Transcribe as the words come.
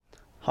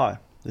Hi,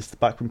 this is the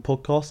Backroom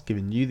Podcast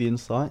giving you the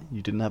insight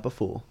you didn't have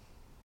before.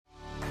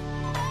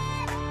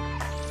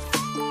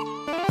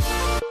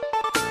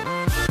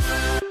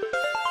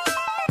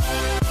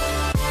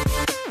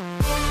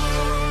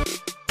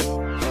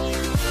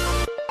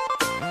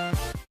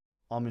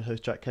 I'm your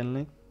host Jack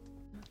Henley.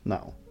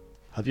 Now,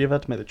 have you ever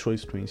had to make the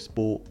choice between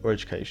sport or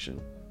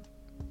education?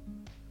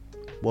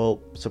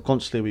 Well,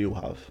 subconsciously we all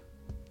have.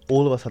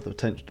 All of us have the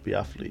potential to be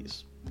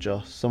athletes,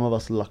 just some of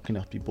us are lucky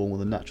enough to be born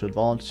with the natural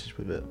advantages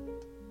with it.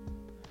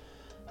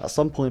 At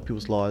some point in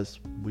people's lives,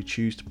 we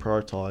choose to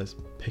prioritise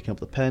picking up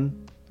the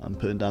pen and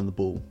putting down the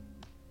ball.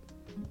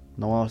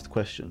 Now I ask the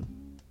question,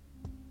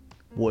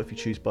 what if you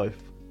choose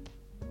both?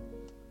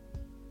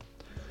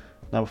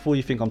 Now before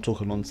you think I'm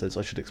talking nonsense,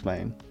 I should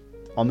explain.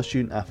 I'm a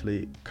student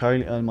athlete,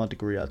 currently earning my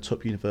degree at a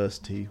top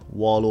university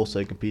while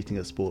also competing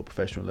at sport at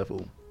professional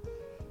level.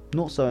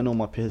 Not so all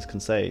my peers can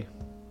say.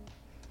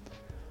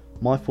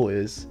 My thought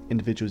is,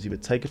 individuals either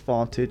take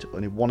advantage of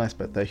only one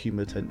aspect of their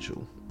human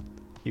potential,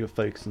 either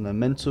focus on their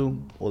mental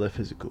or their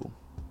physical.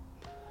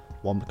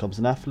 One becomes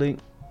an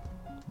athlete,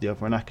 the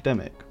other an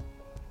academic.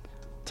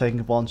 Taking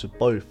advantage of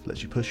both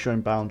lets you push your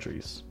own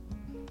boundaries.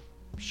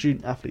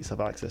 Student athletes have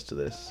access to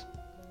this.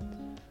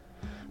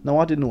 Now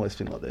I didn't always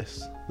think like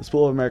this. The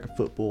sport of American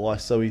football I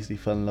so easily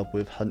fell in love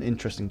with had an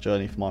interesting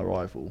journey for my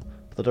arrival,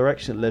 but the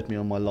direction it led me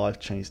on my life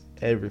changed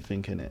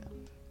everything in it.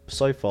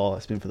 So far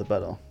it's been for the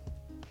better.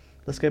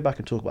 Let's go back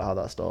and talk about how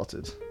that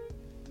started.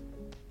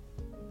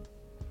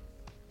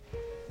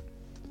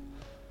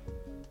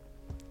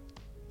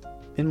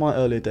 In my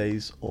earlier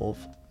days of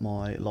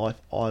my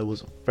life, I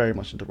was very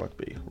much into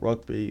rugby.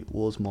 Rugby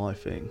was my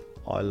thing.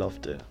 I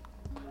loved it.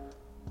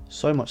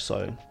 So much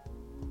so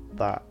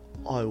that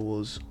I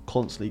was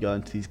constantly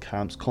going to these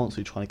camps,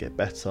 constantly trying to get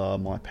better.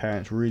 My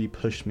parents really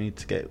pushed me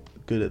to get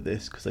good at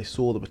this because they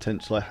saw the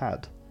potential I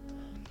had.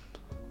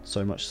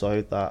 So much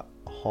so that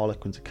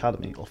Harlequins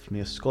Academy offered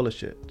me a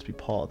scholarship to be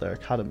part of their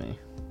academy.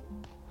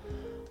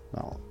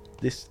 Now,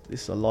 this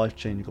is a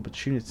life-changing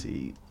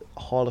opportunity.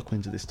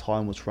 Harlequins at this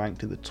time was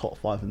ranked in the top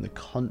 5 in the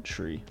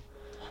country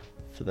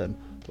for them.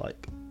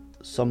 Like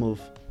some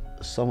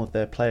of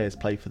their players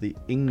play for the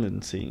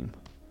England team,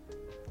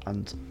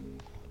 and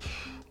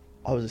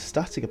I was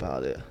ecstatic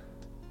about it.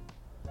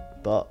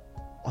 But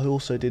I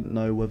also didn't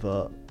know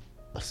whether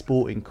a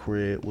sporting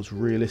career was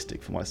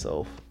realistic for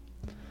myself.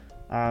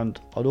 And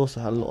I'd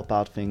also had a lot of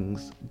bad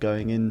things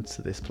going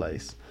into this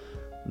place,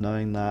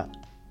 knowing that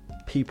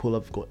people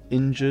have got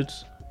injured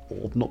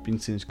or not been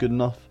seen as good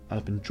enough and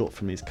have been dropped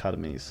from these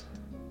academies.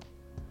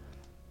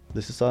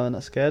 This is something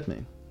that scared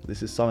me.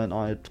 This is something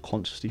I had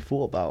consciously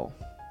thought about.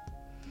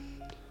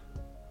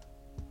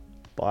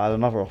 But I had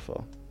another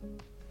offer.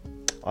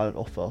 I had an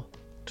offer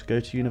to go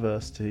to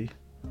university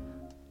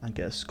and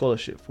get a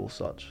scholarship for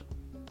such,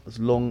 as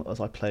long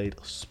as I played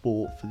a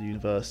sport for the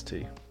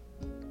university.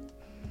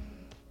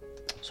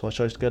 So I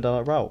chose to go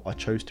down that route. I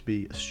chose to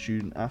be a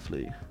student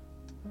athlete.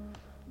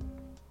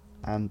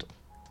 And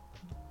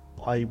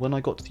when I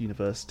got to the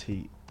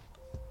university,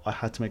 I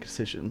had to make a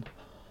decision.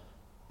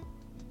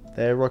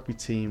 Their rugby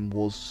team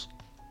was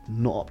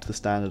not up to the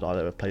standard I'd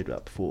ever played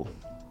at before.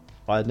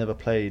 I had never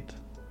played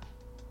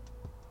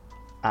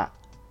at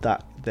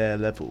their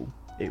level.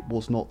 It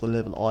was not the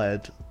level I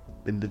had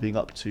been living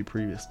up to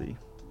previously.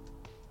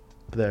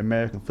 But their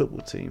American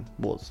football team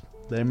was.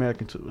 Their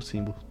American football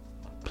team was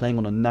playing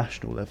on a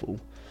national level,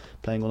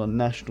 playing on a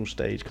national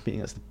stage,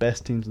 competing against the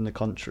best teams in the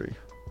country.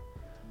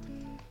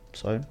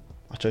 So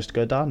I chose to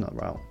go down that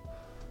route.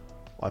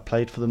 I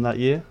played for them that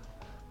year,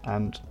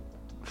 and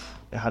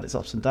it had its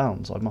ups and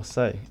downs, I must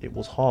say. It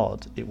was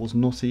hard, it was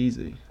not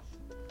easy.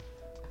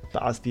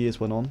 But as the years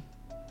went on,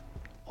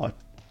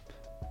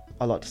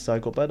 I like to say I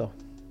got better.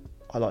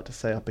 I like to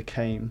say I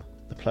became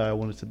the player I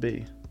wanted to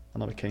be,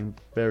 and I became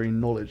very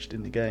knowledgeable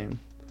in the game.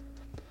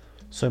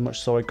 So much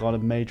so I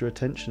garnered major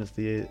attention as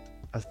the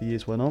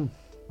years went on.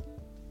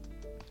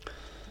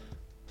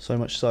 So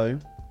much so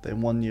that in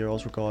 1 year I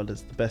was regarded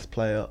as the best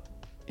player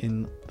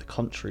in the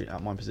country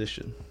at my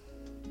position.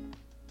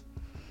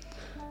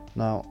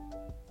 Now,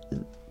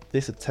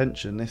 this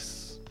attention,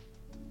 this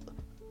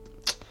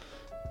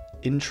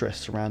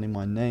interest surrounding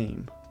my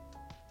name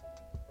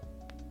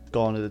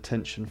garnered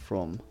attention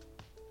from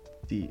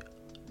the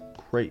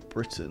Great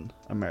Britain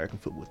American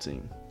football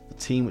team, the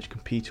team which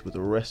competed with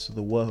the rest of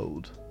the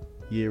world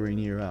year in,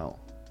 year out.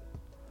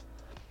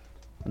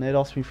 And they'd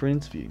asked me for an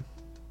interview.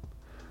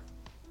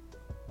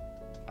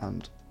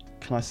 And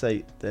can I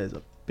say there's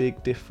a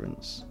big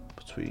difference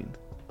between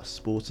a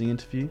sporting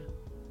interview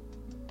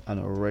and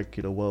a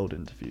regular world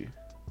interview.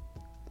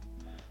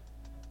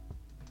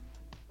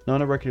 Now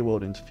in a regular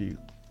world interview,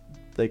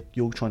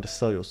 you're trying to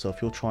sell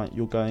yourself,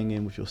 you're going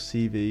in with your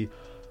CV,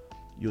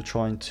 you're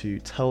trying to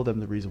tell them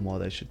the reason why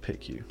they should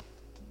pick you.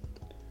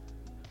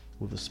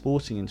 With a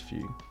sporting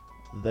interview,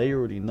 they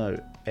already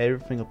know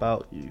everything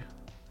about you,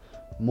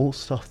 more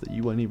stuff that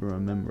you won't even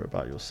remember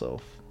about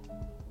yourself.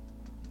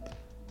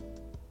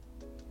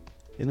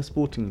 In a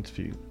sporting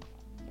interview,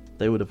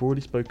 they would have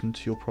already spoken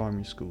to your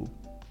primary school,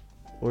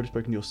 already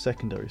spoken to your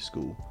secondary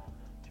school,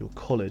 your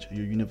college, or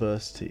your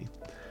university.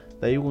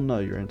 They will know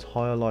your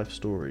entire life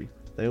story.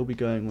 They will be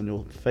going on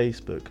your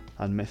Facebook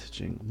and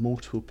messaging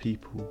multiple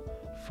people,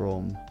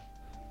 from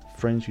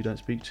friends you don't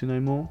speak to no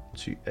more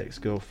to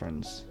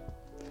ex-girlfriends.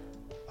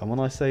 And when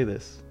I say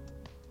this,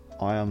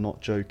 I am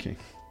not joking.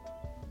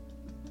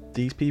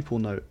 These people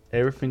know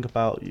everything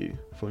about you,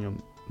 from your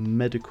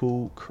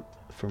medical,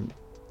 from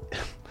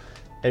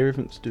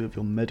everything to do with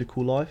your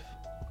medical life.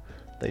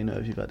 They know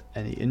if you've had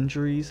any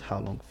injuries, how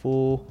long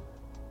for,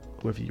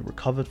 whether you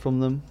recovered from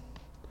them.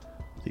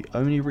 The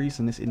only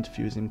reason this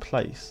interview is in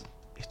place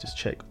is to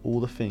check all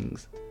the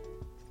things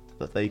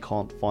that they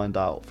can't find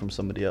out from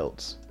somebody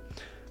else.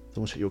 They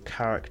want to check your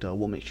character,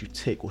 what makes you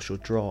tick, what's your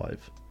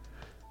drive.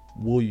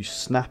 Will you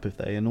snap if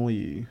they annoy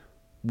you?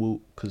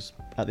 Because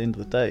at the end of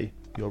the day,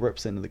 you're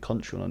representing the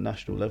country on a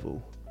national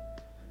level.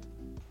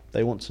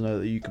 They want to know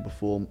that you can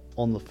perform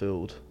on the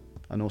field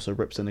and also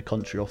represent the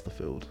country off the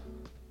field.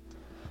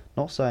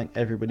 Not saying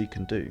everybody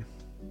can do.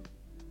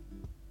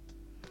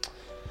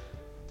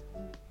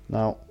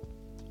 Now,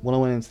 when I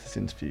went into this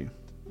interview,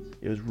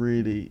 it was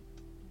really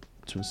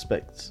to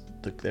inspect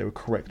that they were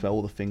correct about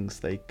all the things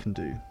they can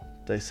do.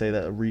 They say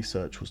that a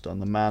research was done,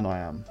 the man I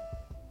am.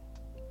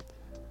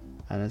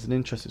 And it's an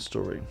interesting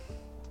story.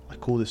 I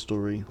call this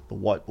story the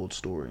whiteboard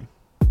story.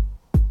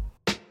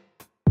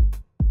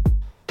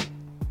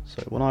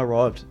 So when I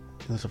arrived,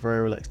 it was a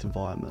very relaxed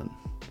environment.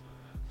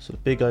 So a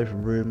big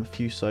open room, a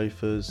few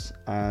sofas,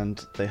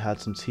 and they had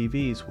some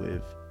TVs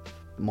with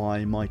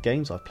my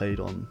games I've played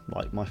on,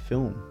 like my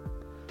film.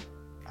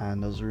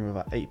 And there was a room of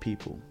about 8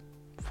 people,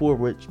 4 of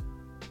which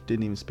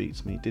didn't even speak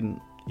to me, didn't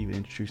even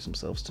introduce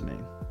themselves to me.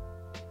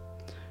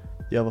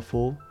 The other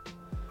 4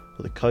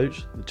 were the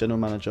coach, the general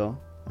manager,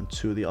 and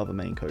 2 of the other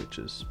main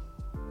coaches.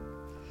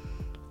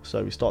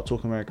 So we start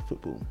talking American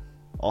football,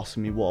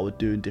 asking me what I would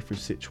do in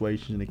different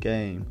situations in a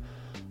game,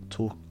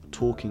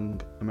 talking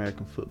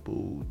American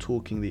football,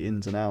 talking the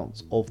ins and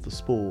outs of the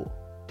sport.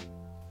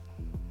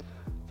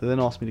 They then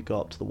asked me to go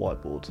up to the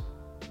whiteboard.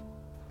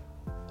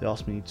 They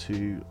asked me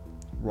to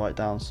write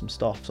down some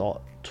stuff,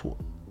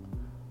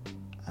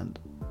 and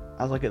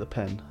as I get the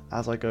pen,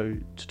 as I go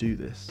to do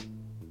this,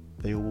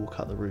 they all walk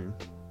out the room.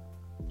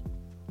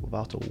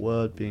 Without a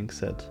word being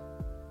said,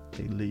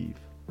 they leave.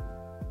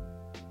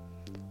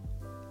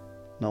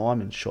 Now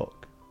I'm in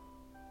shock.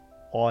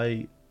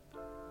 I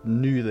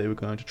knew they were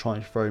going to try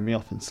and throw me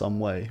off in some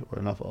way or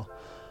another,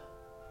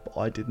 but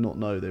I did not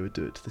know they would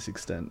do it to this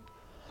extent.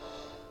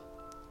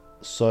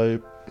 So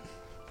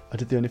I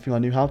did the only thing I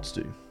knew how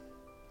to do,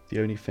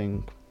 the only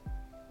thing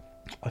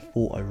I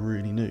thought I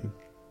really knew,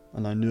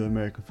 and I knew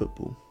American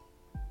football.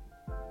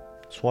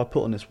 So I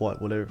put on this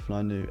whiteboard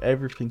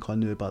everything I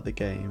knew about the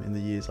game in the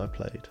years I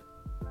played.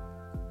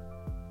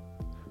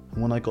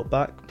 And when I got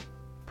back,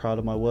 proud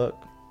of my work,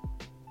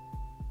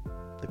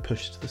 they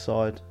pushed it to the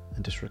side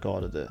and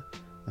disregarded it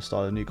and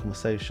started a new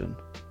conversation.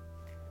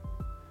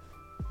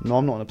 No,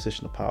 I'm not in a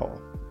position of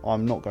power.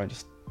 I'm not going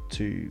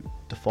to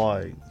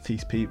defy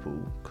these people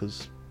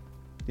because,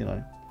 you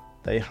know,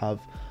 they have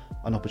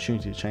an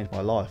opportunity to change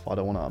my life. I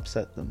don't want to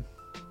upset them.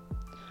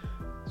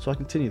 So I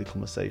continue the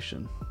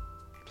conversation.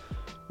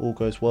 All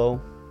goes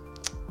well,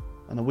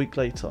 and a week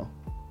later,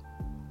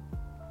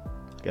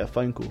 I get a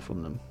phone call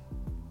from them.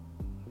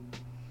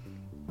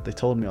 They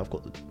told me I've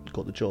got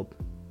the job,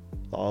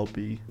 that I'll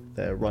be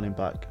their running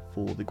back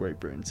for the Great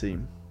Britain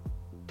team.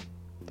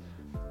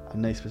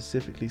 And they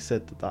specifically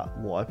said that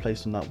what I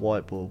placed on that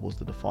whiteboard was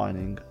the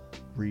defining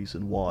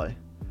reason why.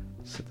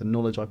 So the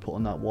knowledge I put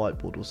on that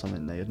whiteboard was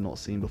something they had not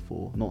seen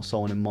before, not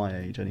someone in my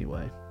age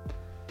anyway.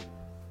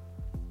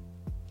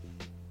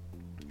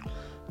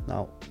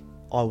 Now,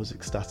 I was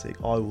ecstatic,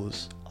 I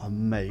was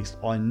amazed.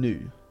 I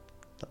knew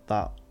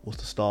that was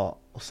the start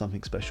of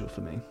something special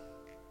for me.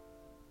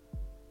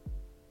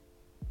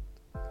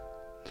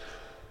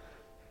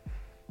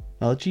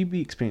 Now, the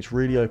GB experience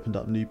really opened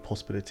up new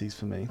possibilities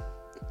for me.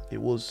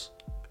 It was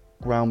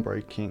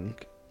groundbreaking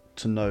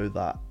to know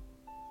that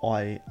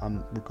I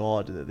am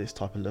regarded at this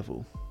type of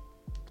level.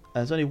 And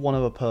there's only one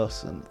other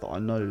person that I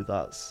know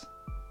that's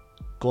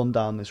gone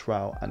down this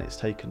route and it's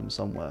taken them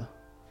somewhere.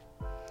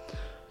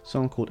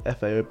 Someone called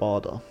F.A.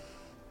 Obada.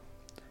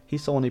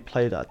 He's someone who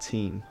played at a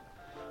team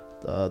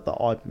that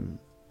I've been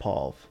part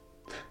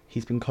of.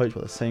 He's been coached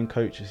by the same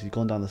coaches. He's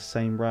gone down the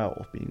same route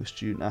of being a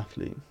student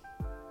athlete.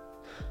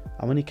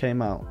 And when he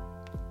came out,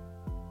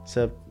 he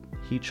said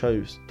he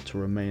chose to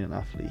remain an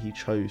athlete. He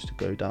chose to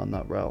go down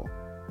that route.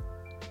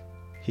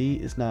 He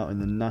is now in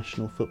the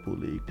National Football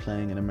League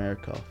playing in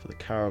America for the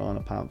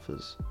Carolina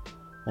Panthers,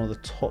 one of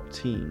the top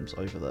teams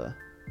over there.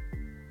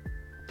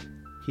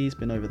 He's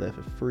been over there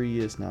for 3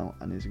 years now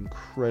and is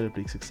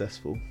incredibly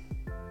successful.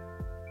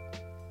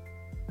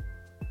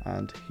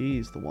 And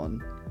he's the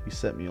one who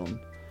set me on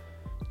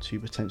to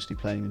potentially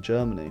playing in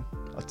Germany,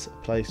 a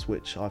place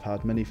which I've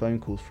had many phone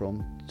calls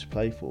from to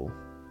play for.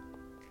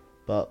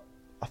 But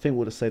I think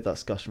we'll just save that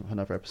discussion for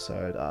another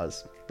episode,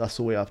 as that's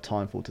all we have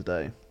time for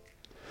today.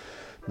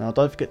 Now,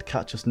 don't forget to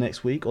catch us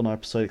next week on our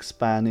episode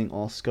expanding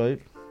our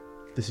scope.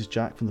 This is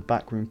Jack from the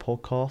Backroom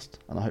Podcast,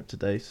 and I hope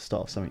today to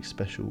start something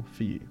special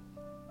for you.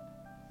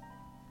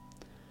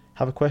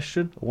 Have a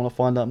question or want to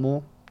find out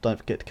more? Don't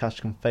forget to catch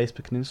us on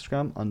Facebook and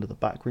Instagram under the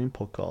Backroom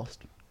Podcast.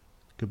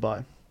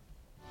 Goodbye.